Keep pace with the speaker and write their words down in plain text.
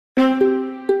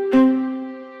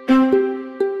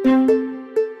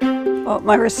Well,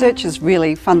 my research is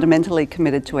really fundamentally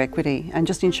committed to equity and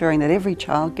just ensuring that every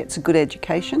child gets a good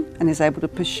education and is able to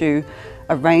pursue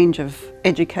a range of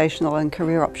educational and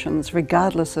career options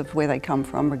regardless of where they come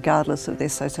from, regardless of their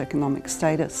socioeconomic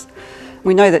status.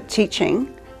 We know that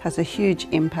teaching has a huge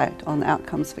impact on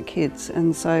outcomes for kids,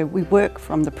 and so we work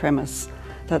from the premise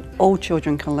that all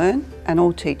children can learn and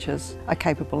all teachers are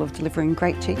capable of delivering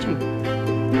great teaching.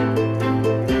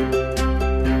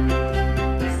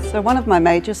 So one of my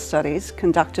major studies,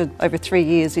 conducted over 3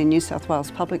 years in New South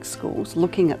Wales public schools,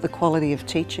 looking at the quality of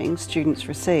teaching students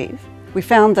receive, we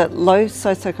found that low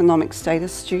socioeconomic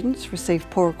status students receive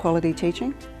poorer quality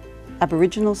teaching,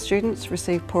 Aboriginal students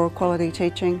receive poorer quality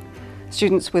teaching,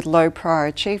 students with low prior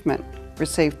achievement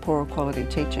receive poorer quality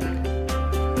teaching.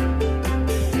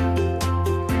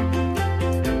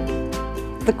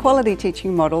 The quality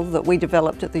teaching model that we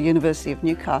developed at the University of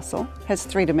Newcastle has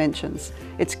 3 dimensions.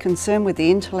 It's concerned with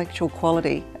the intellectual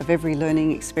quality of every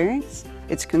learning experience.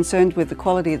 It's concerned with the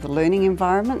quality of the learning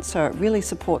environment, so it really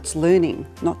supports learning,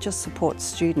 not just supports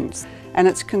students. And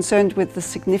it's concerned with the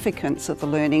significance of the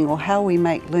learning, or how we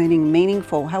make learning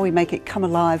meaningful, how we make it come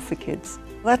alive for kids.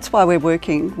 That's why we're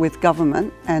working with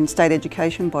government and state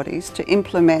education bodies to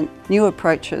implement new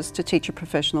approaches to teacher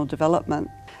professional development.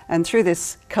 And through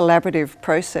this collaborative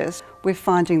process, we're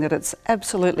finding that it's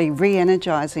absolutely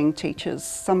re-energising teachers.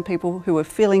 Some people who are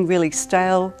feeling really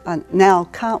stale and now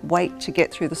can't wait to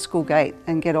get through the school gate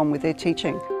and get on with their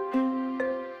teaching.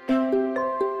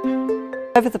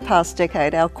 Over the past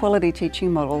decade, our quality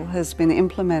teaching model has been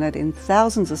implemented in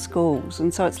thousands of schools,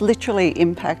 and so it's literally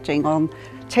impacting on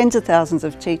tens of thousands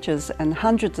of teachers and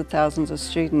hundreds of thousands of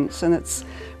students, and it's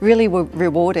really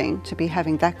rewarding to be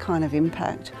having that kind of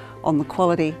impact on the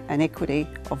quality and equity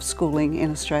of schooling in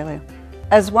Australia.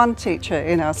 As one teacher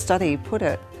in our study put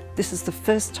it, this is the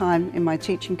first time in my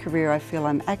teaching career I feel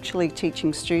I'm actually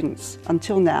teaching students.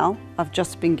 Until now, I've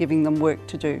just been giving them work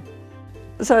to do.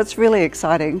 So it's really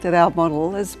exciting that our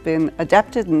model has been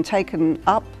adapted and taken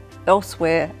up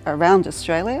elsewhere around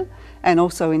Australia and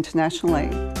also internationally.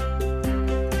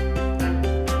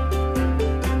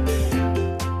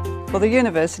 Well, the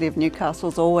University of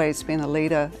Newcastle's always been a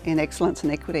leader in excellence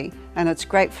and equity, and it's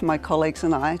great for my colleagues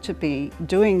and I to be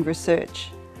doing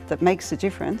research that makes a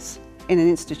difference in an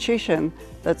institution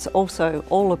that's also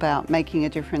all about making a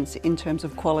difference in terms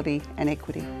of quality and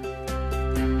equity.